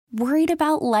Worried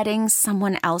about letting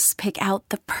someone else pick out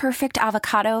the perfect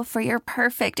avocado for your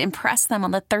perfect impress them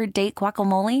on the third date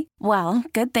guacamole? Well,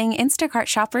 good thing Instacart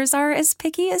shoppers are as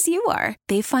picky as you are.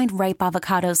 They find ripe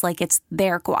avocados like it's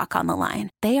their guac on the line.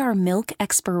 They are milk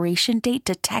expiration date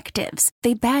detectives.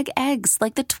 They bag eggs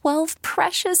like the 12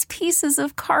 precious pieces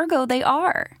of cargo they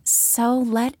are. So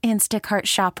let Instacart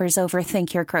shoppers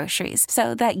overthink your groceries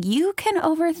so that you can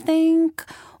overthink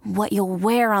what you'll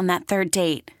wear on that third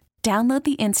date. Download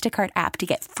the Instacart app to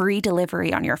get free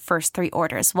delivery on your first 3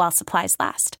 orders while supplies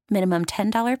last. Minimum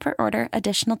 $10 per order.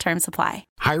 Additional terms apply.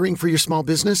 Hiring for your small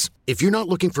business? If you're not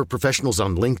looking for professionals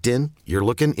on LinkedIn, you're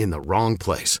looking in the wrong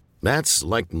place. That's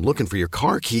like looking for your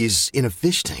car keys in a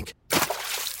fish tank.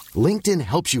 LinkedIn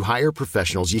helps you hire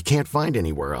professionals you can't find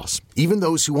anywhere else, even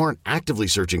those who aren't actively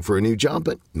searching for a new job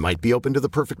but might be open to the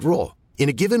perfect role. In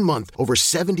a given month, over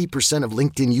 70% of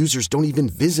LinkedIn users don't even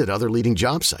visit other leading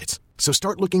job sites. So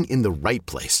start looking in the right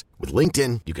place. With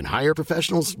LinkedIn, you can hire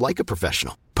professionals like a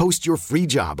professional. Post your free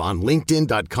job on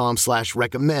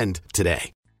linkedin.com/recommend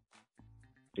today.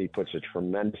 He puts a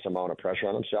tremendous amount of pressure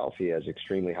on himself. He has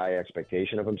extremely high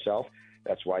expectation of himself.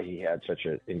 That's why he had such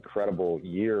an incredible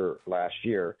year last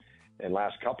year and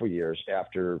last couple years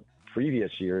after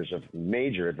previous years of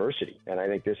major adversity. And I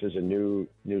think this is a new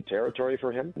territory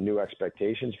for him, new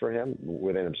expectations for him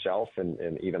within himself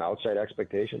and even outside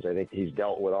expectations. I think he's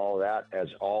dealt with all of that as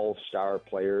all star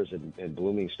players and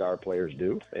blooming star players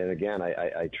do. And again,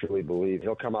 I truly believe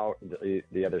he'll come out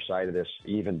the other side of this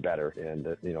even better. And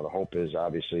the hope is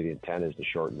obviously the intent is to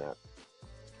shorten that.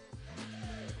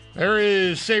 There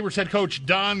is Sabres head coach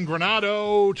Don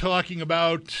Granato talking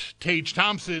about Tage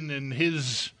Thompson and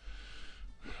his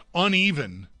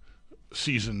uneven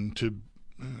season, to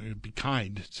be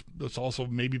kind. It's also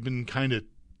maybe been kind of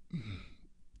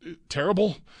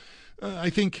terrible. I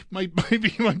think might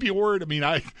be a word. I mean,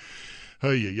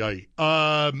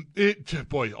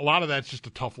 boy, a lot of that's just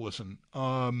a tough listen.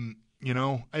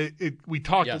 We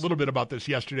talked a little bit about this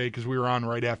yesterday because we were on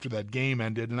right after that game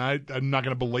ended, and I'm not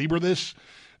going to belabor this,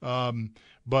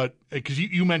 but because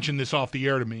you mentioned this off the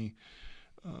air to me.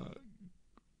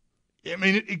 I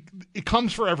mean, it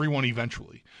comes for everyone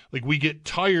eventually. Like, we get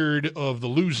tired of the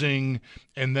losing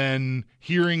and then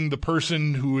hearing the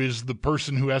person who is the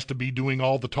person who has to be doing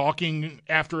all the talking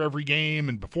after every game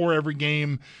and before every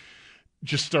game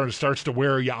just starts to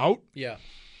wear you out. Yeah.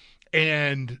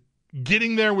 And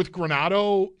getting there with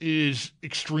Granato is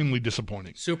extremely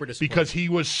disappointing. Super disappointing. Because he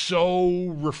was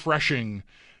so refreshing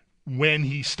when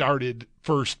he started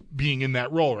first being in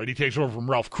that role, right? He takes over from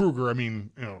Ralph Kruger. I mean,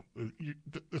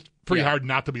 it's pretty hard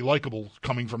not to be likable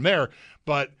coming from there.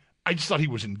 But I just thought he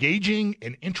was engaging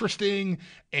and interesting,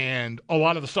 and a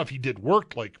lot of the stuff he did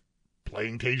worked, like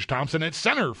playing Tage Thompson at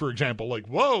center, for example. Like,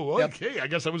 whoa, okay, I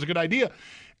guess that was a good idea.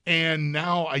 And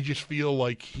now I just feel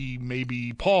like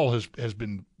Paul has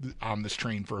been on this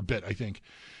train for a bit, I think.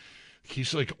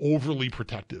 He's like overly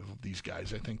protective of these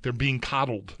guys. I think they're being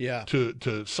coddled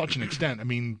to such an extent. I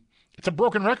mean, it's a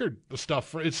broken record, the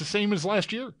stuff. It's the same as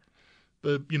last year.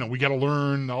 We got to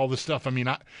learn all this stuff. I mean,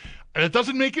 it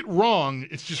doesn't make it wrong.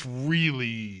 It's just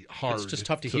really hard. It's just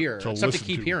tough to hear. It's tough to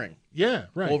keep hearing. Yeah,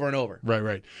 right. Over and over.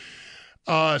 Right.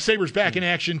 Sabres back in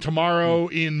action tomorrow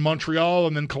in Montreal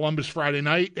and then Columbus Friday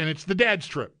night, and it's the dad's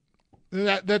trip.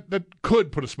 That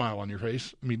could put a smile on your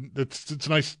face. I mean, it's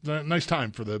a nice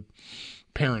time for the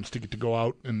parents to get to go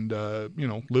out and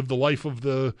live the life of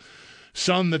the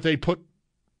son that they put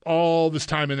all this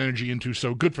time and energy into.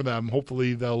 So good for them.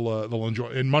 Hopefully they'll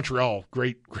enjoy. In Montreal,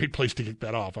 great place to kick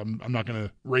that off. I'm not going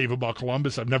to rave about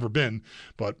Columbus. I've never been,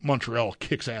 but Montreal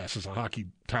kicks ass as a hockey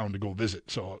town to go visit.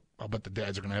 So I'll bet the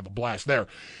dads are going to have a blast there.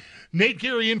 Nate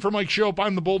Geary in for Mike Shope.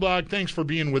 I'm the Bulldog. Thanks for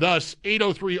being with us.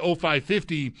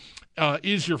 803-0550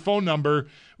 is your phone number.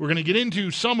 We're going to get into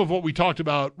some of what we talked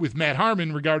about with Matt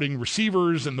Harmon regarding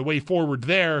receivers and the way forward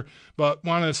there, but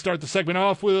want to start the segment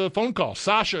off with a phone call.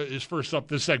 Sasha is first up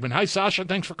this segment. Hi, Sasha.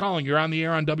 Thanks for calling. You're on the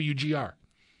air on WGR.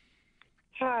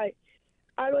 Hi.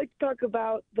 I'd like to talk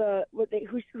about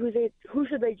who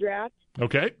should they draft.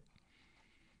 Okay.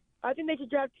 I think they should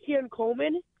draft Keon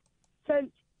Coleman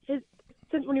since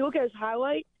when you look at his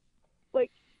highlight,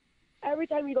 like every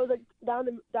time he goes down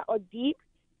that deep,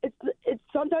 it's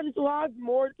sometimes it's a lot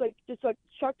more just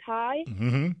chucked high.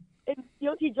 Mm-hmm. And you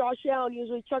don't see Josh Allen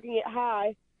usually chucking it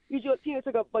high. Usually it seems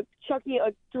like chucking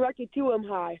it directly to him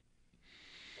high.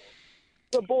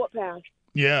 The bullet pass.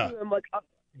 Yeah.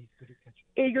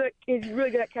 He's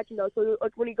really good at catching those. So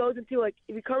when he goes into if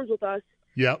he comes with us,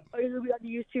 yep, he'll be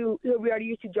already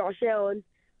used to Josh Allen.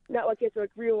 Not like he has to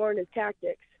relearn his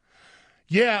tactics.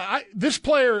 Yeah, this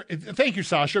player, thank you,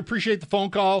 Sasha. Appreciate the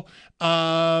phone call.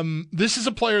 This is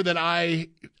a player that I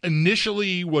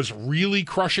initially was really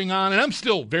crushing on, and I'm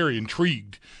still very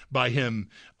intrigued by him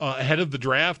ahead of the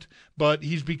draft, but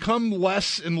he's become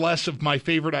less and less of my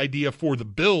favorite idea for the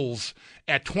Bills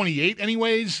at 28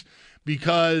 anyways,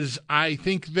 because I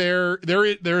think there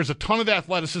is a ton of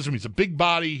athleticism. He's a big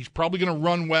body. He's probably going to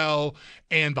run well,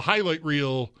 and the highlight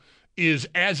reel is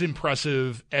as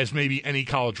impressive as maybe any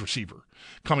college receiver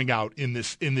coming out in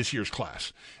this year's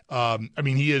class. I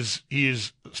mean, he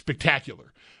is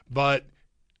spectacular. But,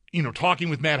 talking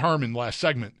with Matt Harmon last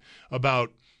segment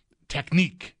about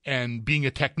technique and being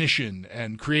a technician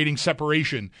and creating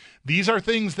separation, these are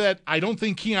things that I don't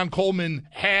think Keon Coleman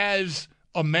has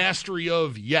a mastery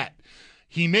of yet.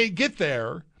 He may get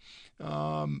there,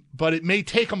 but it may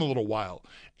take him a little while.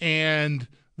 And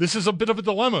this is a bit of a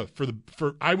dilemma for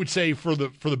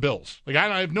the Bills. Like,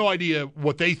 I have no idea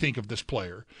what they think of this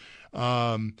player.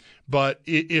 But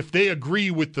if they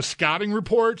agree with the scouting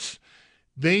reports,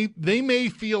 they may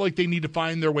feel like they need to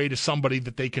find their way to somebody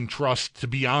that they can trust to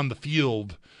be on the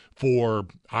field for,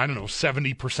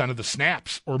 70% of the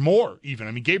snaps or more even.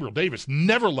 I mean, Gabriel Davis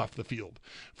never left the field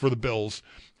for the Bills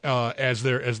as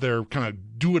their kind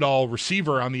of do-it-all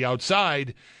receiver on the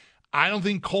outside. I don't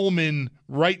think Coleman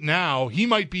right now, he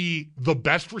might be the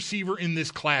best receiver in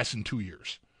this class in 2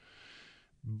 years.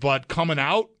 But coming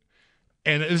out,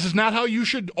 and this is not how you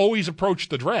should always approach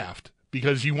the draft,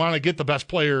 because you want to get the best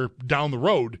player down the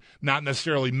road, not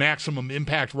necessarily maximum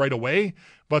impact right away.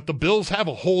 But the Bills have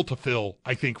a hole to fill,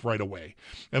 I think, right away.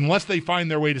 Unless they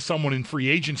find their way to someone in free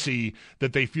agency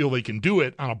that they feel they can do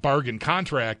it on a bargain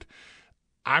contract,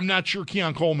 I'm not sure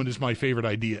Keon Coleman is my favorite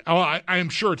idea. Oh, I am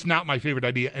sure it's not my favorite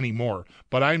idea anymore,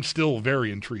 but I'm still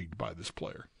very intrigued by this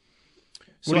player.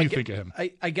 What do you think of him?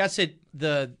 I guess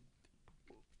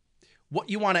what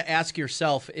you want to ask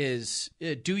yourself is,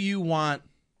 do you want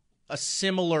a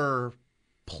similar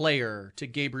player to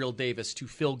Gabriel Davis to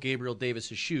fill Gabriel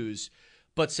Davis's shoes,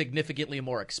 but significantly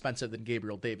more expensive than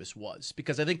Gabriel Davis was?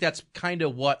 Because I think that's kind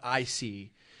of what I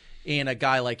see in a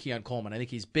guy like Keon Coleman. I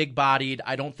think he's big-bodied.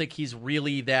 I don't think he's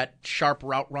really that sharp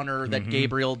route runner that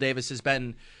Gabriel Davis has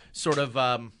been sort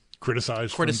of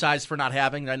criticized for not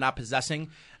having and not possessing.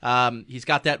 He's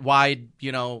got that wide,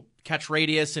 catch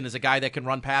radius and is a guy that can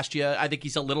run past you. I think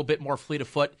he's a little bit more fleet of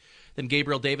foot than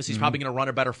Gabriel Davis. He's probably going to run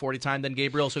a better 40 time than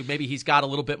Gabriel, so maybe he's got a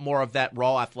little bit more of that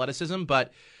raw athleticism.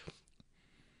 But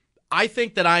I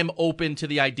think that I'm open to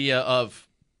the idea of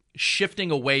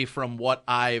shifting away from what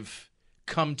I've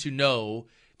come to know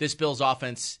this Bills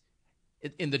offense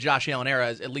in the Josh Allen era,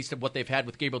 at least of what they've had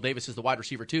with Gabriel Davis as the wide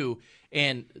receiver too,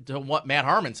 and to what Matt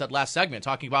Harmon said last segment,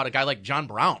 talking about a guy like John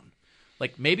Brown.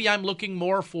 Like, maybe I'm looking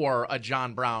more for a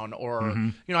John Brown or,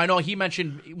 I know he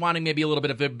mentioned wanting maybe a little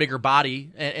bit of a bigger body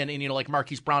and like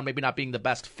Marquise Brown maybe not being the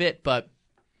best fit, but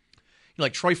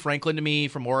like Troy Franklin to me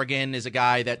from Oregon is a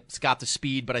guy that's got the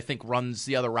speed, but I think runs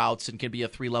the other routes and can be a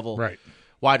 3-level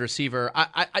wide receiver.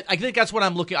 I think that's what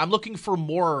I'm looking. I'm looking for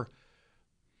more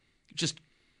just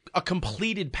a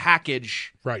completed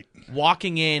package. Right.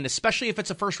 Walking in, especially if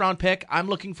it's a first-round pick, I'm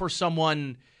looking for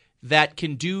someone that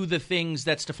can do the things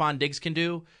that Stephon Diggs can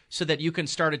do so that you can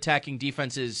start attacking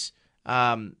defenses,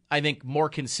 I think, more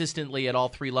consistently at all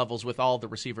three levels with all the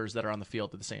receivers that are on the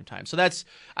field at the same time. So that's,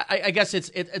 I guess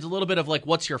it's a little bit of like,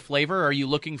 what's your flavor? Are you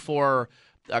looking for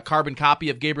a carbon copy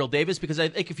of Gabriel Davis? Because I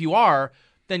think if you are,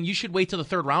 then you should wait till the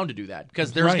third round to do that,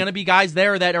 because there's going to be guys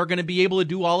there that are going to be able to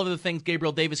do all of the things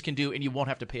Gabriel Davis can do, and you won't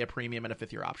have to pay a premium and a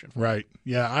fifth-year option for Right.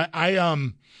 Yeah.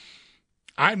 I'm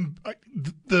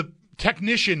the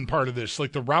technician part of this,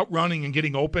 like the route running and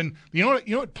getting open. You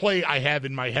know what play I have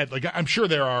in my head? Like, I'm sure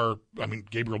there are. I mean,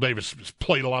 Gabriel Davis has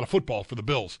played a lot of football for the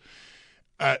Bills,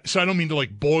 so I don't mean to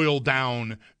like boil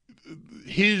down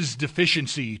his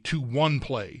deficiency to one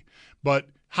play, but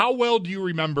how well do you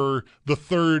remember the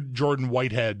third Jordan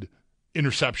Whitehead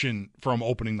interception from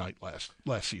opening night last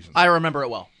season? I remember it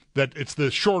well. That it's the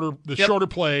shorter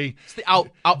play. It's the out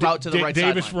route to the right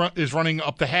sideline. Davis is running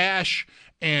up the hash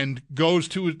and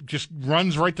just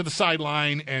runs right to the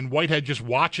sideline, and Whitehead just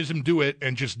watches him do it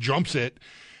and just jumps it.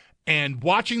 And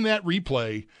watching that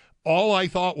replay, all I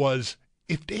thought was,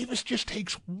 if Davis just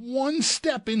takes one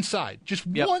step inside,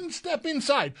 one step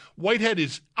inside, Whitehead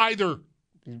is either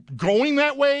going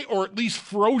that way or at least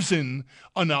frozen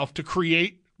enough to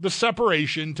create the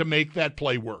separation to make that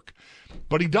play work.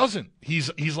 But he doesn't.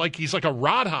 He's like a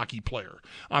rod hockey player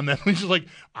on that. He's just like,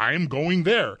 I am going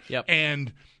there. Yep.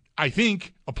 And I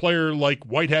think a player like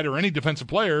Whitehead or any defensive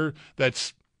player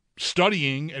that's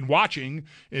studying and watching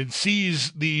and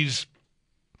sees these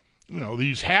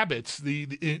these habits,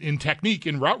 in technique,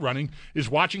 in route running, is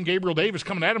watching Gabriel Davis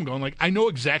coming at him going like, I know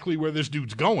exactly where this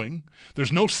dude's going.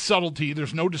 There's no subtlety.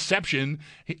 There's no deception.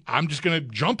 I'm just going to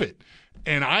jump it.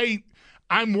 And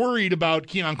I'm worried about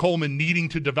Keon Coleman needing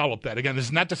to develop that. Again, this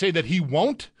is not to say that he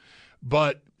won't,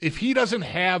 but if he doesn't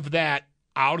have that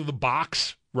out of the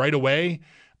box right away,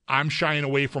 I'm shying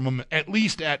away from him at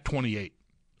least at 28.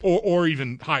 Or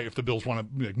even high if the Bills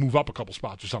want to move up a couple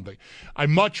spots or something. I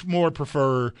much more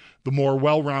prefer the more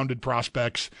well-rounded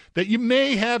prospects that you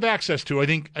may have access to. I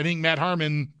think Matt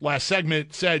Harmon last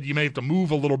segment said you may have to move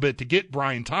a little bit to get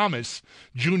Brian Thomas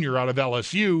Jr. out of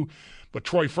LSU, but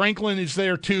Troy Franklin is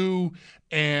there too,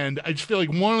 and I just feel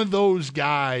like one of those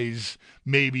guys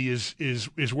maybe is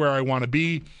where I want to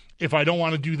be. If I don't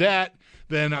want to do that,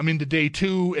 then I'm into day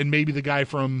 2 and maybe the guy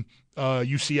from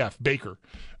UCF, Baker.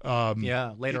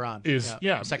 Later on.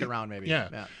 Second round maybe.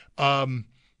 Yeah.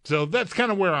 So that's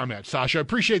kind of where I'm at, Sasha. I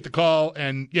appreciate the call.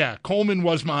 And, Coleman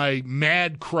was my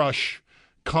mad crush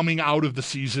coming out of the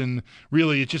season.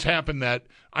 Really, it just happened that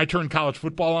I turned college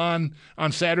football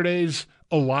on Saturdays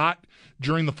a lot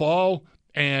during the fall,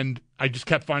 and I just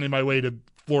kept finding my way to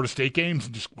Florida State games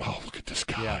and just, wow, look at this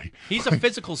guy. Yeah. He's a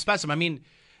physical specimen. I mean,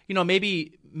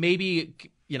 maybe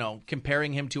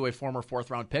comparing him to a former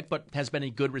 4th-round pick, but has been a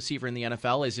good receiver in the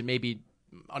NFL, is it maybe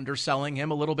underselling him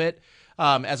a little bit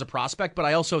as a prospect? But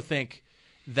I also think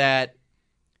that,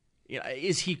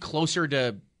 is he closer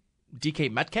to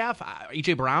DK Metcalf,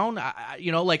 E.J. Brown?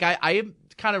 I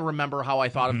kind of remember how I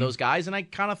thought of those guys, and I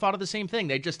kind of thought of the same thing.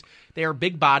 They are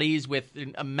big bodies with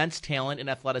immense talent and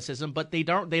athleticism, but they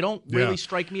don't really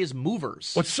strike me as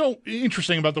movers. What's so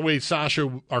interesting about the way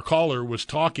Sasha, our caller, was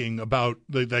talking about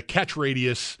the catch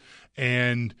radius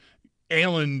and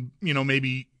Allen,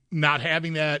 maybe not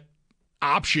having that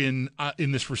option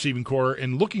in this receiving core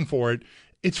and looking for it,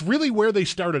 it's really where they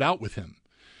started out with him,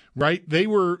 right? They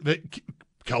were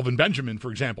Kelvin Benjamin, for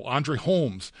example, Andre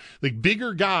Holmes, like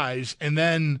bigger guys. And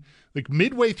then like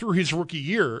midway through his rookie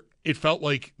year, it felt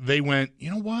like they went,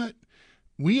 you know what?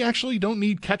 We actually don't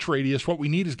need catch radius. What we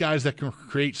need is guys that can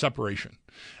create separation.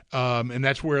 And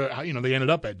that's where, they ended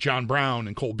up at John Brown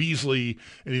and Cole Beasley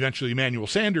and eventually Emmanuel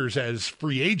Sanders as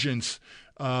free agents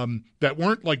that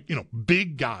weren't like,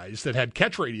 big guys that had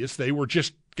catch radius. They were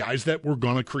just guys that were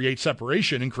going to create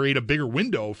separation and create a bigger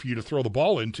window for you to throw the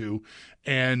ball into.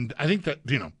 And I think that,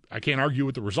 I can't argue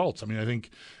with the results. I mean, I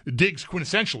think Diggs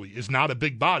quintessentially is not a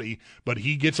big body, but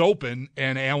he gets open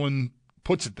and Allen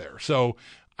puts it there. So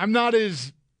I'm not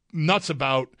as nuts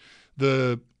about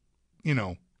the,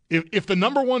 if the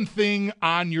number one thing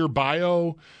on your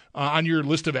bio, on your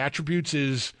list of attributes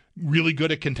is really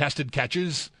good at contested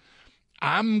catches,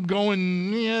 I'm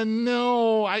going,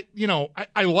 I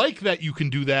like that you can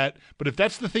do that, but if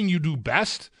that's the thing you do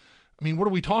best, I mean, what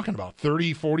are we talking about?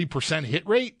 30, 40% hit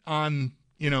rate on,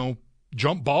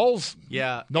 jump balls?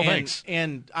 Yeah. No thanks.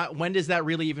 And when is that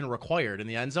really even required? In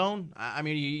the end zone? I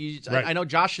mean, right. I know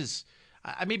Josh is –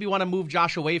 I maybe want to move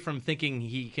Josh away from thinking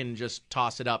he can just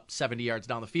toss it up 70 yards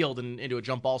down the field and into a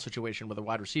jump ball situation with a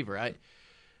wide receiver. I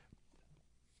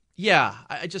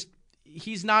just –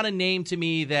 he's not a name to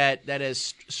me that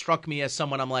has struck me as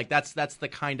someone I'm like, that's the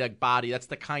kind of body, that's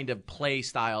the kind of play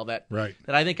style that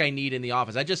I think I need in the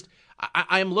offense.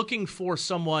 I'm looking for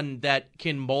someone that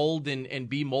can mold and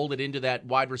be molded into that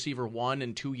wide receiver 1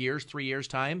 in 2 years, 3 years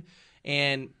time.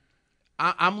 And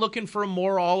I'm looking for a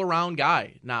more all-around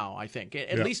guy now, I think,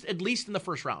 at least in the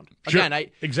first round. Again, sure.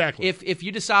 Exactly. If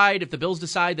the Bills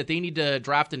decide that they need to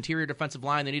draft interior defensive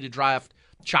line, they need to draft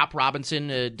Chop Robinson,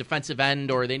 a defensive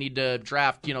end, or they need to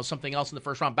draft, something else in the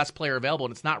first round, best player available,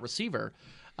 and it's not receiver.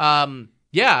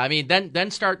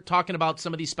 Then start talking about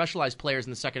some of these specialized players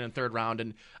in the second and third round,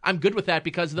 and I'm good with that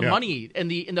because of the money and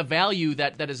the value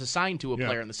that is assigned to a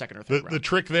player in the second or third round. The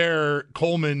trick there,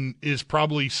 Coleman, is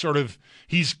probably sort of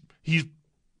he's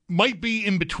might be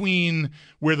in between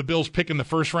where the Bills pick in the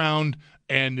first round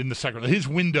and in the second. His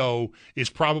window is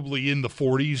probably in the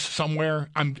 40s somewhere.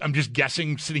 I'm just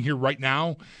guessing sitting here right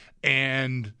now,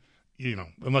 and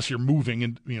unless you're moving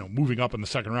and moving up in the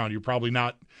second round, you're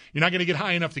not going to get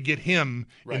high enough to get him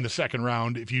in the second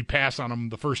round if you pass on him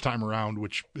the first time around,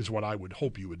 which is what I would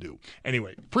hope you would do.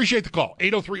 Anyway, appreciate the call.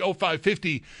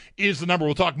 803-0550 is the number.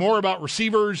 We'll talk more about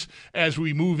receivers as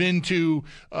we move into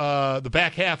the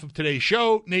back half of today's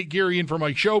show. Nate Geary in for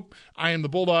Mike Shope. I am the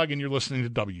Bulldog, and you're listening to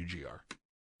WGR.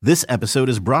 This episode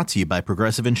is brought to you by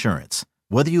Progressive Insurance.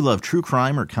 Whether you love true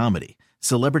crime or comedy,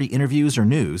 celebrity interviews or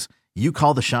news, you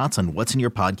call the shots on what's in your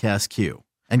podcast queue.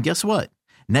 And guess what?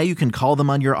 Now you can call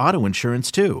them on your auto insurance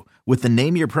too with the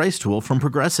Name Your Price tool from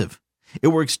Progressive. It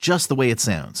works just the way it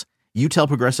sounds. You tell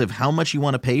Progressive how much you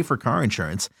want to pay for car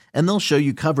insurance, and they'll show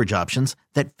you coverage options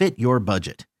that fit your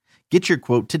budget. Get your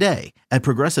quote today at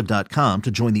Progressive.com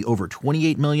to join the over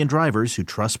 28 million drivers who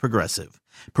trust Progressive.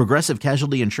 Progressive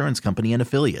Casualty Insurance Company and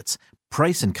Affiliates.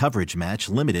 Price and coverage match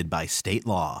limited by state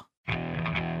law.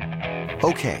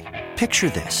 Okay, picture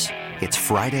this. It's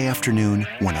Friday afternoon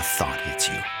when a thought hits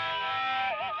you.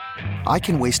 I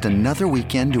can waste another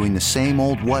weekend doing the same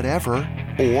old whatever,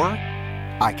 or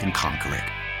I can conquer it.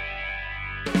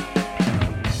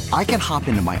 I can hop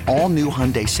into my all-new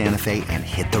Hyundai Santa Fe and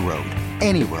hit the road.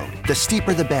 Any road. The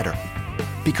steeper, the better.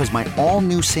 Because my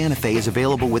all-new Santa Fe is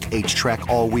available with H-Track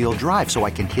all-wheel drive, so I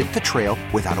can hit the trail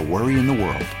without a worry in the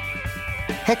world.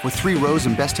 Heck, with 3 rows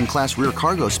and best-in-class rear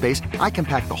cargo space, I can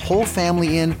pack the whole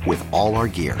family in with all our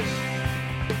gear.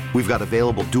 We've got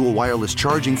available dual wireless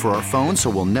charging for our phones, so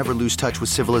we'll never lose touch with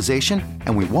civilization,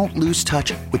 and we won't lose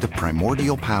touch with the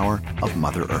primordial power of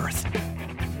Mother Earth.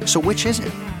 So which is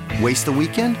it? Waste the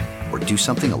weekend or do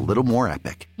something a little more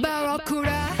epic?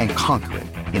 And conquer it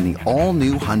in the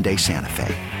all-new Hyundai Santa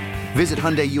Fe. Visit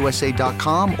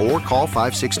HyundaiUSA.com or call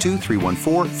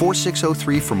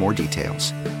 562-314-4603 for more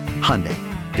details. Hyundai,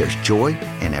 there's joy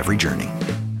in every journey.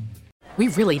 We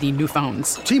really need new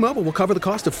phones. T-Mobile will cover the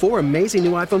cost of 4 amazing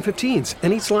new iPhone 15s,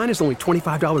 and each line is only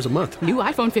 $25 a month. New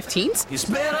iPhone 15s? It's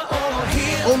better over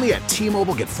here. Only at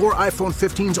T-Mobile, get 4 iPhone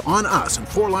 15s on us and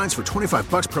 4 lines for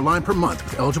 $25 per line per month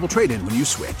with eligible trade-in when you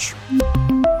switch.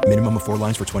 Minimum of 4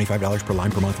 lines for $25 per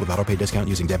line per month with autopay discount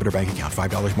using debit or bank account.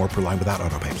 $5 more per line without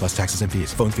autopay, plus taxes and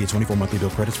fees. Phone fee at 24 monthly bill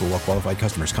credits for well-qualified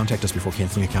customers. Contact us before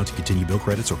canceling account to continue bill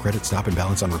credits or credit stop and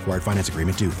balance on required finance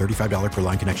agreement due. $35 per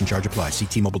line connection charge applies. See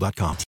T-Mobile.com.